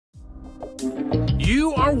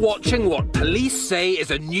watching what police say is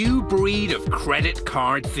a new breed of credit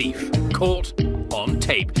card thief, caught on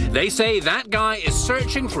tape. They say that guy is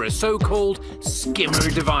searching for a so-called skimmer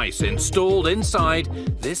device installed inside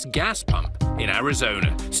this gas pump in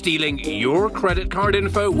Arizona, stealing your credit card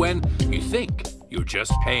info when you think you're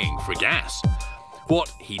just paying for gas. What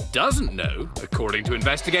he doesn't know, according to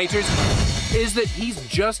investigators, is that he's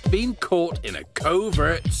just been caught in a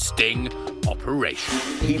covert sting operation.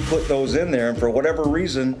 He put those in there, and for whatever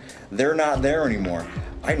reason, they're not there anymore.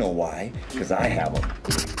 I know why, because I have them.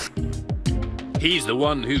 He's the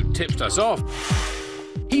one who tipped us off.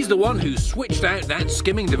 He's the one who switched out that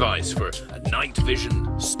skimming device for a night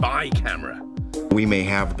vision spy camera. We may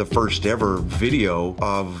have the first ever video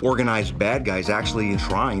of organized bad guys actually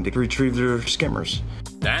trying to retrieve their skimmers.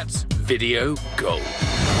 That's video gold.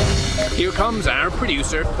 Here comes our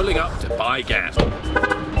producer pulling up to buy gas.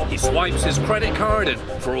 He swipes his credit card, and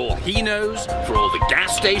for all he knows, for all the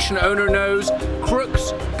gas station owner knows,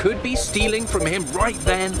 crooks could be stealing from him right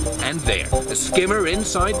then and there. A skimmer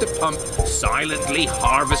inside the pump, silently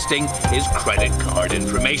harvesting his credit card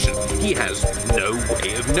information. He has no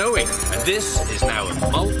way of knowing, and this is now a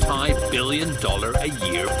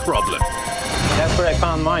multi-billion-dollar-a-year problem. That's where I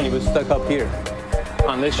found mine. It was stuck up here.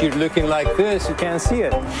 Unless you're looking like this, you can't see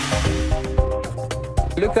it.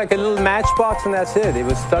 It looked like a little matchbox, and that's it. It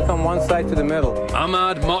was stuck on one side to the middle.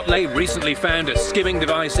 Ahmad Motley recently found a skimming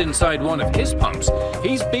device inside one of his pumps.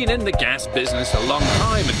 He's been in the gas business a long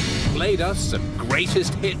time and played us some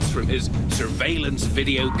greatest hits from his surveillance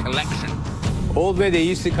video collection. Old way, they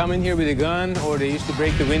used to come in here with a gun, or they used to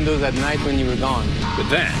break the windows at night when you were gone. But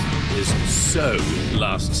that is so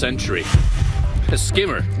last century. A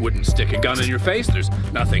skimmer wouldn't stick a gun in your face. There's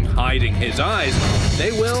nothing hiding his eyes.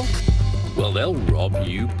 They will, well, they'll rob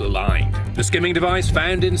you blind. The skimming device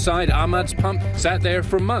found inside Ahmad's pump sat there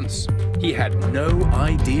for months. He had no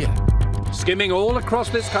idea. Skimming all across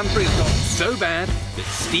this country has gotten so bad that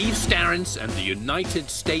Steve Starrance and the United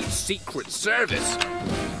States Secret Service,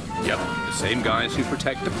 yep, the same guys who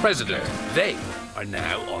protect the president, they are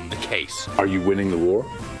now on the case. Are you winning the war?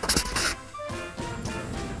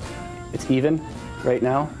 It's even right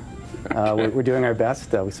now. We're doing our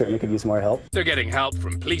best. We certainly could use more help. They're getting help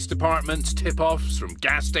from police departments, tip-offs from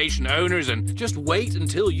gas station owners, and just wait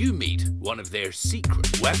until you meet one of their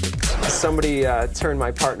secret weapons. Somebody turned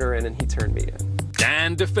my partner in, and he turned me in.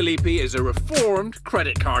 Dan DeFilippi is a reformed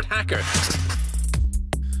credit card hacker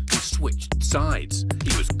who switched sides.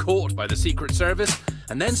 He was caught by the Secret Service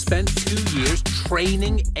and then spent 2 years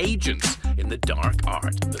training agents in the dark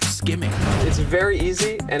art of skimming. It's very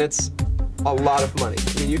easy, and it's a lot of money.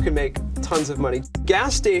 I mean, you can make tons of money.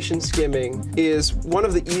 Gas station skimming is one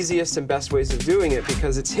of the easiest and best ways of doing it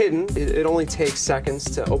because it's hidden. It only takes seconds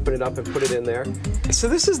to open it up and put it in there. So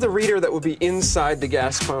this is the reader that would be inside the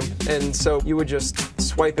gas pump, and so you would just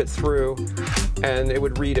swipe it through and it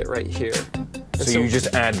would read it right here. So you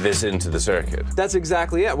just add this into the circuit? That's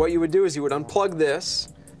exactly it. What you would do is you would unplug this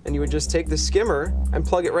and you would just take the skimmer and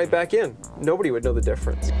plug it right back in. Nobody would know the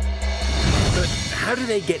difference. But how do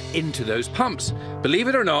they get into those pumps? Believe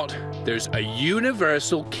it or not, there's a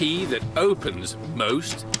universal key that opens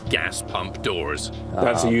most gas pump doors.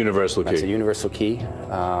 That's a universal key? That's a universal key.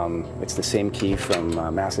 It's the same key from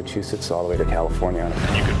Massachusetts all the way to California.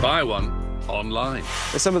 And you can buy one online.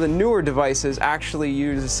 Some of the newer devices actually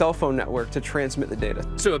use a cell phone network to transmit the data.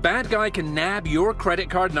 So a bad guy can nab your credit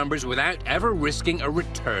card numbers without ever risking a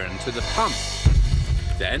return to the pump.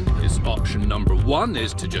 Then his option number one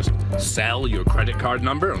is to just sell your credit card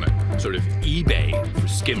number on a sort of eBay for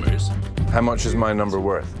skimmers. How much is my number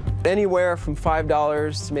worth? Anywhere from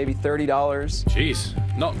 $5 to maybe $30.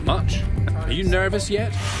 Jeez, not much. Are you nervous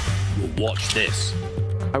yet? Well, watch this.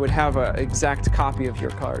 I would have an exact copy of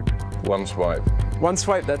your card. One swipe. One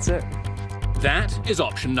swipe, that's it. That is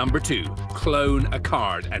option number two, clone a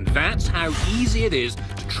card. And that's how easy it is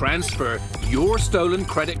to transfer your stolen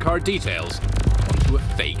credit card details onto a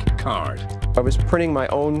fake card. I was printing my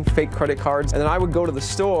own fake credit cards, and then I would go to the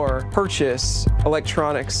store, purchase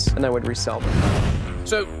electronics, and I would resell them.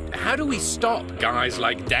 So how do we stop guys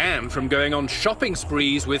like Dan from going on shopping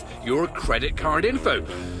sprees with your credit card info?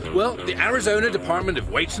 Well, the Arizona Department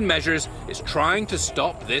of Weights and Measures is trying to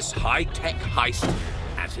stop this high-tech heist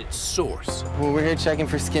at its source. Well, we're here checking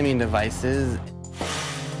for skimming devices.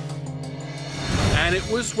 And it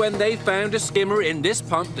was when they found a skimmer in this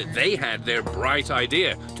pump that they had their bright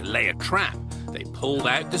idea to lay a trap. They pulled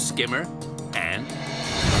out the skimmer and...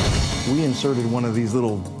 We inserted one of these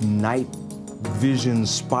little night vision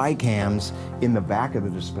spy cams in the back of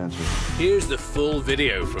the dispenser. Here's the full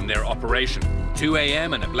video from their operation. 2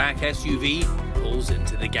 a.m. in a black SUV, pulls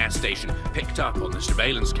into the gas station, picked up on the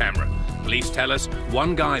surveillance camera. Police tell us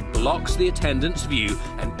one guy blocks the attendant's view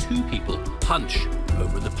and two people hunch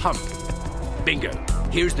over the pump. Bingo.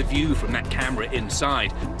 Here's the view from that camera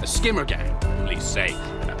inside. A skimmer gang, police say.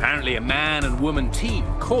 Apparently a man and woman team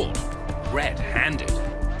caught red-handed.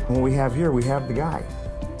 What we have here, we have the guy.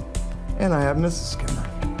 And I have Mrs. Skimmer.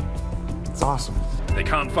 It's awesome. They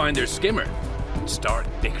can't find their skimmer and start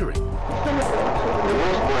bickering.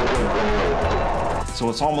 So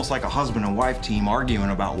it's almost like a husband and wife team arguing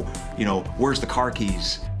about, you know, where's the car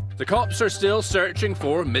keys? The cops are still searching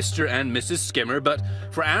for Mr. and Mrs. Skimmer, but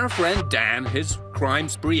for our friend Dan, his crime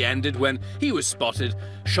spree ended when he was spotted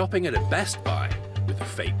shopping at a Best Buy with a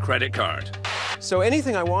fake credit card. So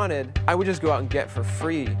anything I wanted, I would just go out and get for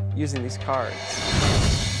free using these cards.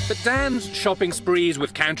 But Dan's shopping sprees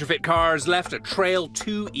with counterfeit cars left a trail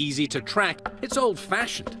too easy to track. It's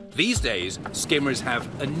old-fashioned. These days, skimmers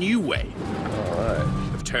have a new way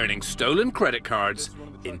of turning stolen credit cards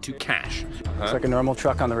into cash. It's like a normal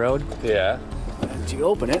truck on the road. Yeah. And you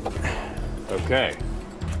open it. Okay.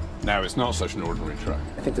 Now, it's not such an ordinary truck.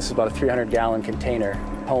 I think this is about a 300-gallon container.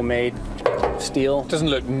 Homemade, steel. Doesn't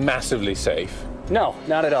look massively safe. No,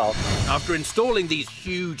 not at all. After installing these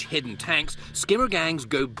huge hidden tanks, skimmer gangs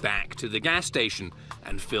go back to the gas station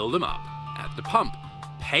and fill them up at the pump,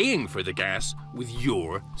 paying for the gas with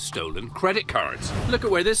your stolen credit cards. Look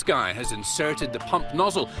at where this guy has inserted the pump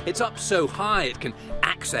nozzle. It's up so high it can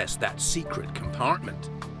access that secret compartment.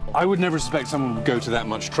 I would never suspect someone would go to that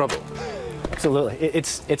much trouble. Absolutely.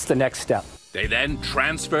 It's the next step. They then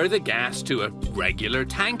transfer the gas to a regular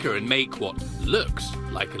tanker and make what looks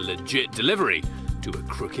like a legit delivery to a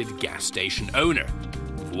crooked gas station owner.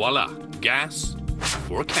 Voila, gas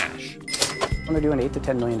for cash. They're doing $8 to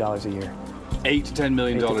 $10 million a year. $8 to $10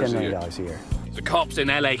 million $8 to $10 a million year. a year. The cops in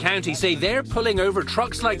LA County say they're pulling over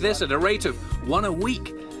trucks like this at a rate of one a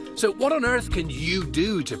week. So what on earth can you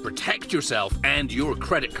do to protect yourself and your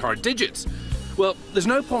credit card digits? Well, there's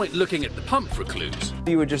no point looking at the pump for clues.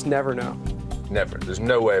 You would just never know. Never. There's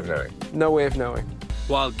no way of knowing. No way of knowing.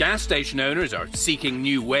 While gas station owners are seeking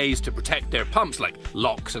new ways to protect their pumps like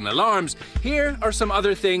locks and alarms, here are some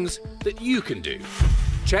other things that you can do.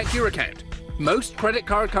 Check your account. Most credit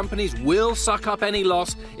card companies will suck up any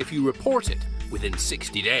loss if you report it within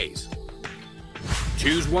 60 days.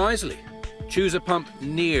 Choose wisely. Choose a pump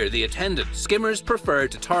near the attendant. Skimmers prefer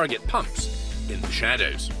to target pumps in the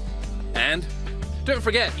shadows. And don't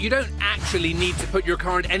forget, you don't actually need to put your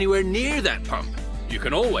card anywhere near that pump. You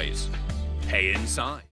can always pay inside.